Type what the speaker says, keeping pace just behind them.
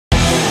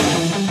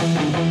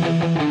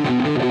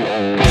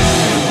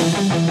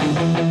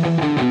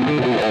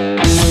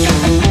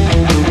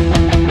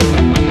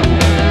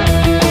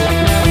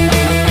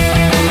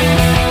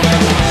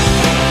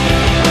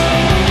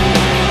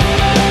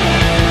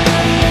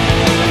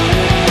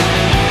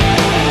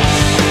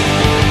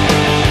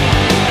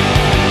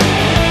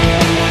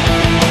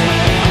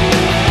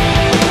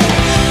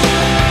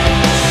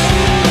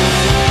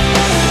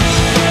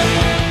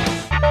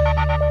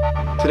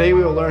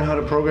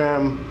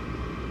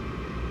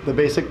the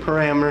basic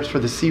parameters for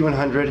the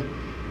C100,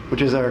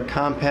 which is our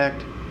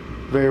compact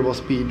variable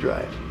speed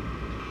drive.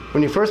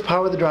 When you first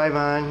power the drive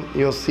on,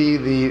 you'll see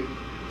the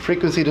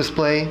frequency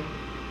display,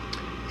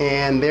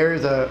 and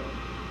there's a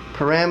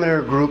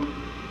parameter group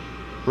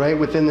right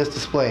within this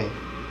display.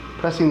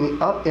 Pressing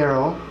the up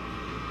arrow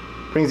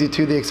brings you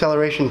to the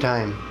acceleration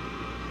time.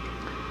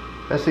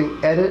 Pressing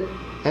edit,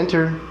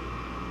 enter,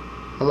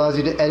 allows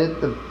you to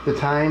edit the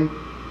time,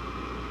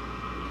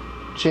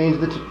 change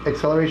the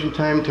acceleration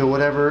time to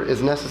whatever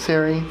is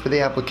necessary for the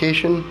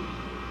application.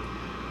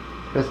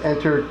 Press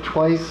enter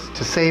twice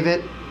to save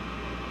it.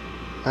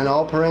 On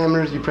all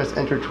parameters, you press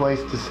enter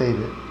twice to save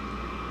it.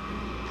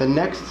 The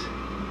next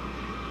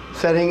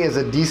setting is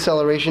a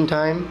deceleration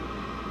time.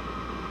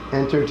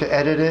 Enter to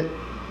edit it.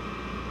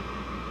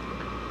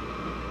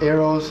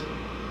 Arrows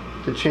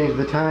to change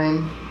the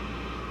time.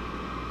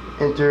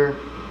 Enter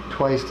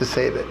twice to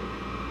save it.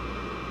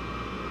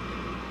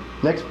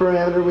 Next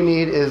parameter we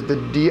need is the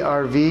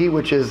DRV,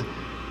 which is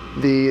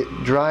the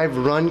drive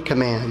run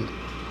command.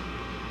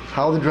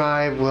 How the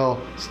drive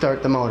will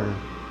start the motor.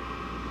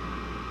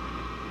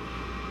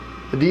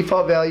 The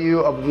default value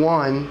of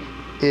 1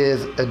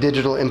 is a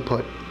digital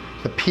input,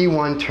 the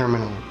P1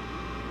 terminal.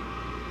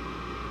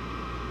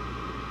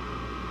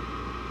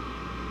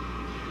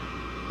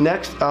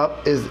 Next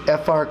up is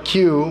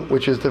FRQ,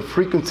 which is the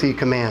frequency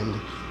command.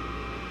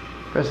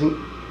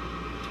 Pressing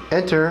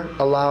enter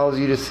allows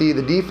you to see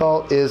the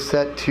default is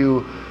set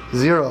to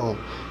 0.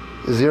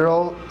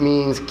 0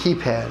 means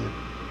keypad.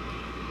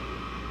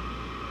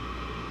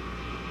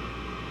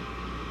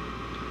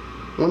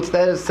 Once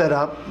that is set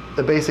up,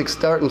 the basic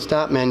start and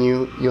stop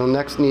menu, you'll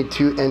next need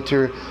to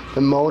enter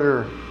the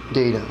motor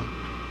data.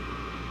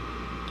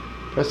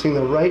 Pressing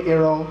the right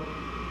arrow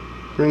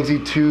brings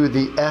you to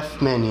the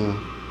F menu.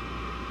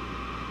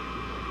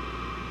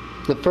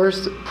 The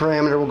first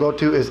parameter we'll go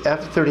to is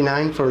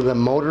F39 for the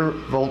motor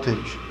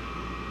voltage.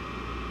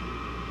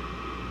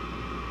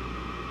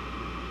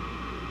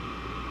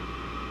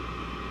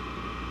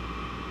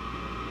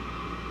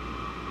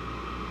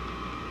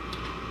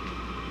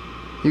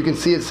 You can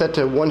see it's set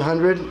to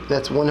 100.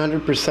 That's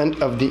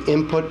 100% of the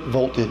input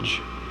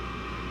voltage.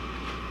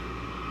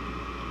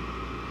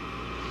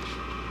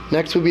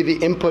 Next would be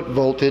the input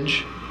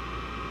voltage.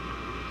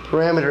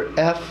 Parameter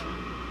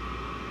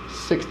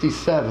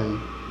F67.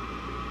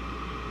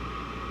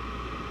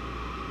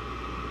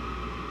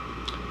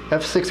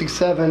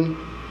 F67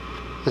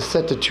 is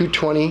set to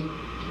 220,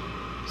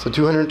 so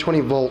 220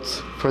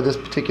 volts for this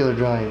particular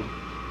drive.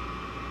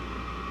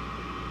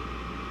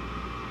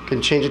 You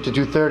can change it to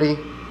 230.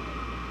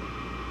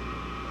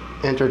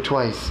 Enter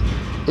twice.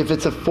 If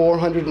it's a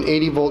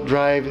 480 volt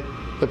drive,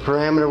 the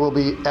parameter will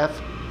be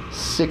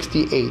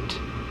F68.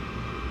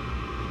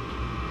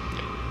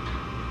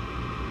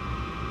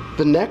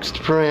 The next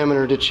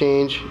parameter to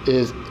change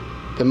is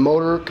the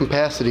motor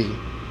capacity,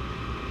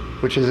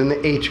 which is in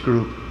the H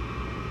group.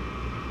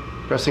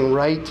 Pressing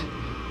right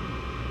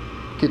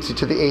gets you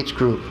to the H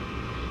group.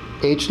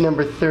 H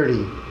number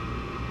 30.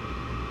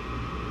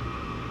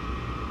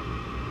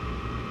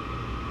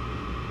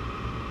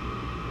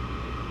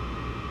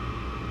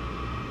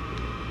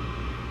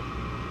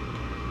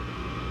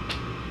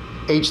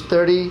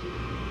 H30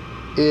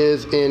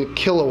 is in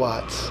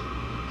kilowatts.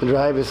 The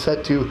drive is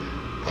set to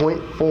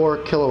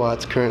 0.4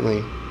 kilowatts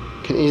currently.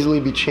 Can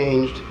easily be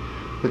changed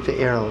with the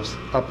arrows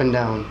up and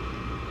down.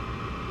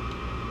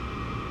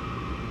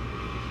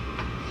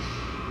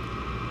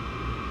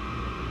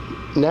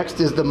 Next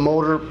is the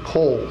motor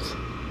poles.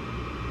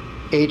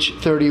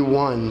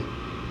 H31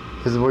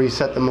 is where you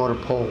set the motor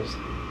poles.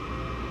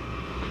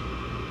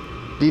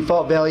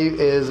 Default value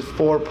is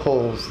 4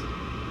 poles.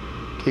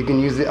 You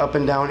can use the up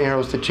and down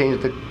arrows to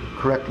change the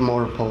correct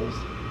motor poles.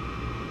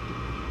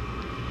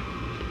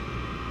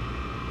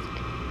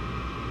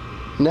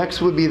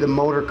 Next would be the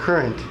motor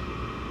current.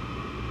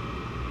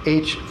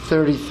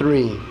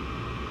 H33.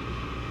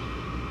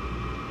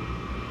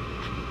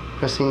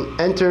 Pressing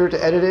enter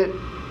to edit it,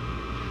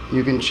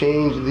 you can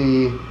change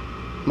the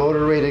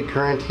motor rated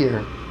current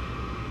here.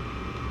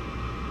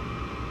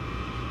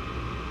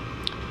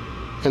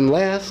 And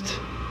last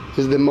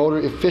is the motor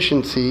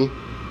efficiency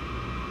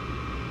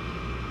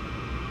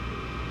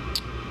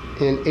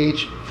in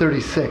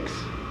H36.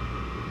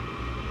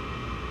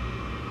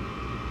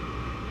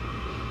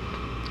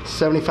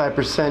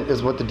 75%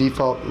 is what the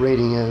default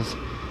rating is.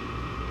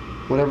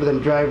 Whatever the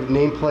drive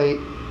nameplate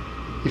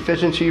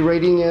efficiency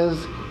rating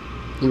is,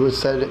 you would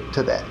set it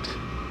to that.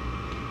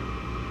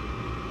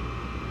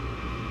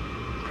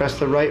 Press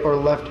the right or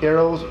left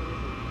arrows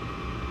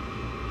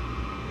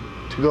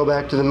to go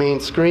back to the main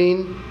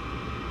screen.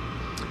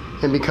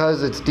 And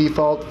because it's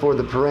default for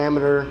the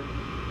parameter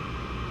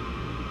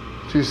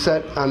to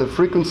set on the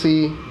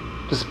frequency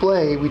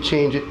display, we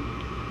change it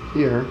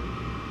here.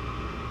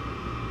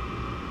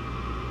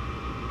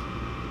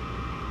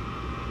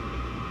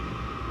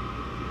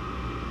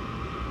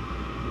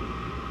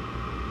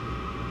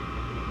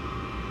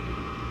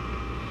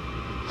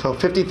 So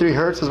 53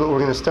 Hertz is what we're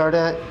going to start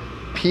at.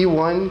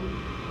 P1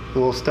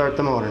 will start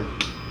the motor.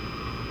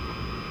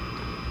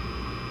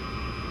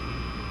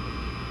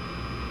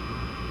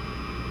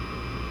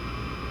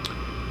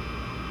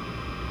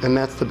 And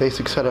that's the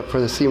basic setup for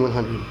the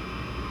C100.